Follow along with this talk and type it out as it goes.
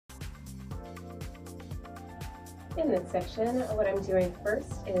In this section, what I'm doing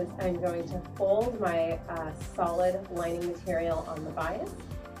first is I'm going to fold my solid lining material on the bias,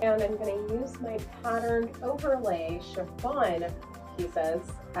 and I'm going to use my patterned overlay chiffon pieces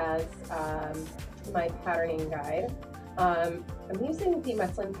as my patterning guide. I'm using the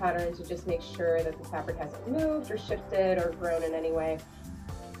muslin pattern to just make sure that the fabric hasn't moved or shifted or grown in any way.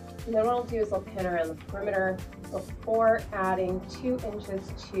 And then what I'll do is I'll pin around the perimeter before adding 2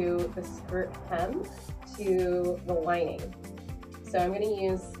 inches to the skirt hem to the lining. So I'm going to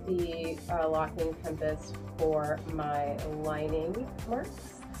use the locking compass for my lining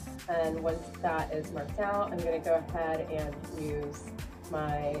marks. And once that is marked out, I'm going to go ahead and use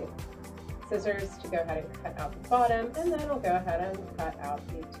my scissors to go ahead and cut out the bottom, and then I'll go ahead and cut out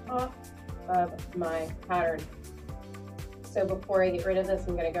the top of my pattern. So before I get rid of this,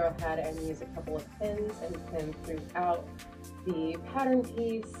 I'm going to go ahead and use a couple of pins and pin throughout the pattern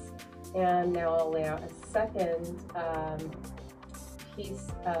piece. And now I'll lay out a second piece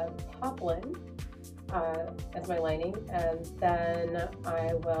of poplin as my lining, and then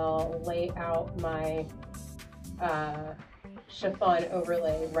I will lay out my chiffon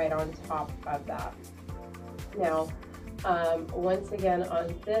overlay right on top of that. Now, once again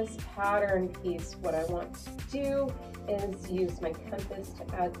on this pattern piece, what I want to do is use my compass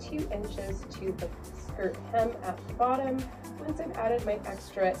to add 2 inches to the skirt hem at the bottom. Once I've added my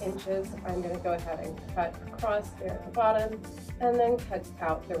extra inches, I'm going to go ahead and cut across there at the bottom and then cut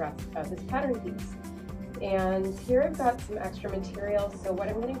out the rest of this pattern piece. And here I've got some extra material, so what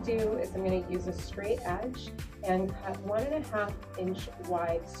I'm going to do is I'm going to use a straight edge and cut 1.5 inch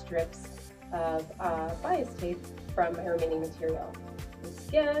wide strips of bias tape from my remaining material. Once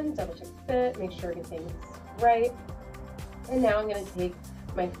again, double check the fit, make sure everything's right. And now I'm going to take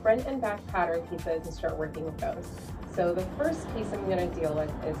my front and back pattern pieces and start working with those. So the first piece I'm going to deal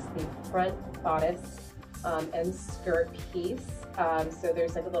with is the front bodice and skirt piece. So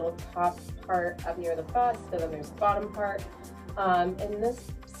there's like a little top part up near the bust, and then there's the bottom part. In this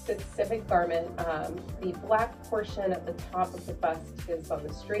specific garment, the black portion at the top of the bust is on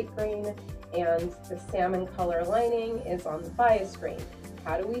the straight grain, and the salmon color lining is on the bias grain.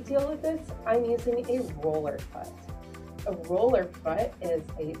 How do we deal with this? I'm using a roller foot. A roller foot is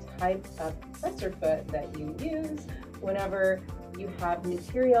a type of presser foot that you use whenever you have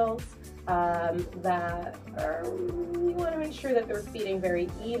materials that you want to make sure that they're feeding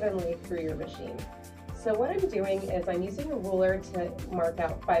very evenly through your machine. So what I'm doing is I'm using a ruler to mark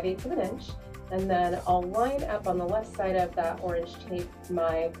out 5/8 of an inch, and then I'll line up on the left side of that orange tape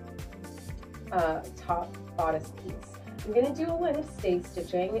my top bodice piece. I'm going to do a line of stay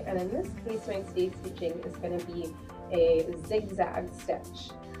stitching, and in this case my stay stitching is going to be a zigzag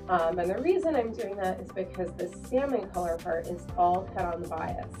stitch. And the reason I'm doing that is because the salmon color part is all cut on the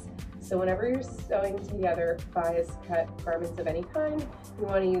bias. So whenever you're sewing together bias cut garments of any kind, you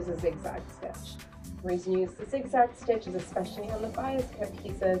want to use a zigzag stitch. The reason you use the zigzag stitch is especially on the bias cut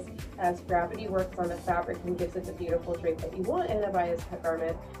pieces, as gravity works on the fabric and gives it the beautiful drape that you want in a bias cut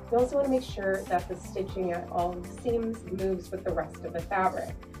garment. You also want to make sure that the stitching at all the seams moves with the rest of the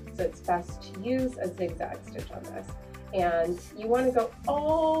fabric. So it's best to use a zigzag stitch on this. And you want to go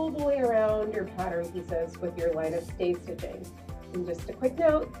all the way around your pattern pieces with your line of stay stitching. And just a quick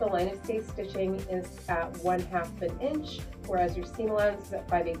note, the line of stay stitching is at 1/2 an inch, whereas your seam allowance is at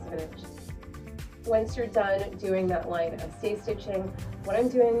 5/8 of an inch. Once you're done doing that line of stay stitching, what I'm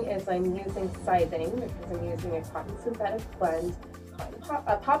doing is I'm using sizing, because I'm using a cotton synthetic blend,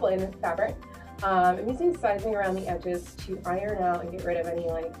 poplin fabric. I'm using sizing around the edges to iron out and get rid of any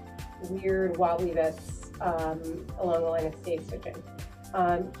like weird wobbly bits along the line of stay stitching.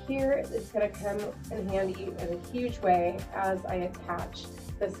 Here it's going to come in handy in a huge way as I attach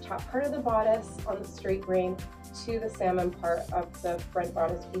this top part of the bodice on the straight grain to the salmon part of the front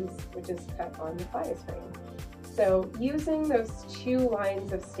bodice piece, which is cut on the bias grain. So using those 2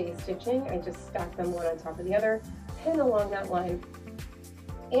 lines of stay stitching, I just stack them one on top of the other, pin along that line,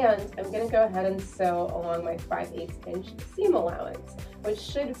 and I'm going to go ahead and sew along my 5/8 inch seam allowance, which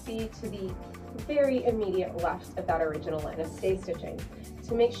should be to the very immediate left of that original line of stay stitching.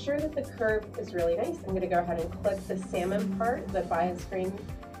 To make sure that the curve is really nice, I'm going to go ahead and clip the salmon part, the bias grain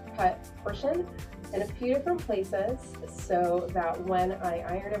cut portion, in a few different places so that when I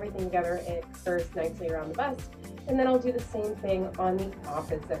iron everything together, it curves nicely around the bust. And then I'll do the same thing on the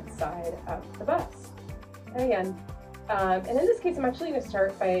opposite side of the bust. And again, and in this case, I'm actually going to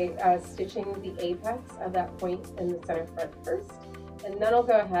start by stitching the apex of that point in the center front first. And then I'll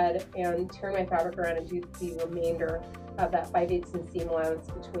go ahead and turn my fabric around and do the remainder of that 5/8 and seam allowance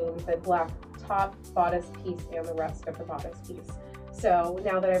between the black top bodice piece and the rest of the bodice piece. So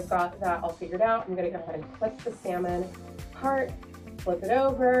now that I've got that all figured out, I'm gonna go ahead and clip the salmon part, flip it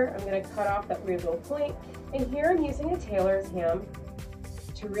over. I'm gonna cut off that weird little point. And here I'm using a tailor's ham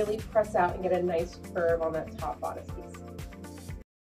to really press out and get a nice curve on that top bodice piece.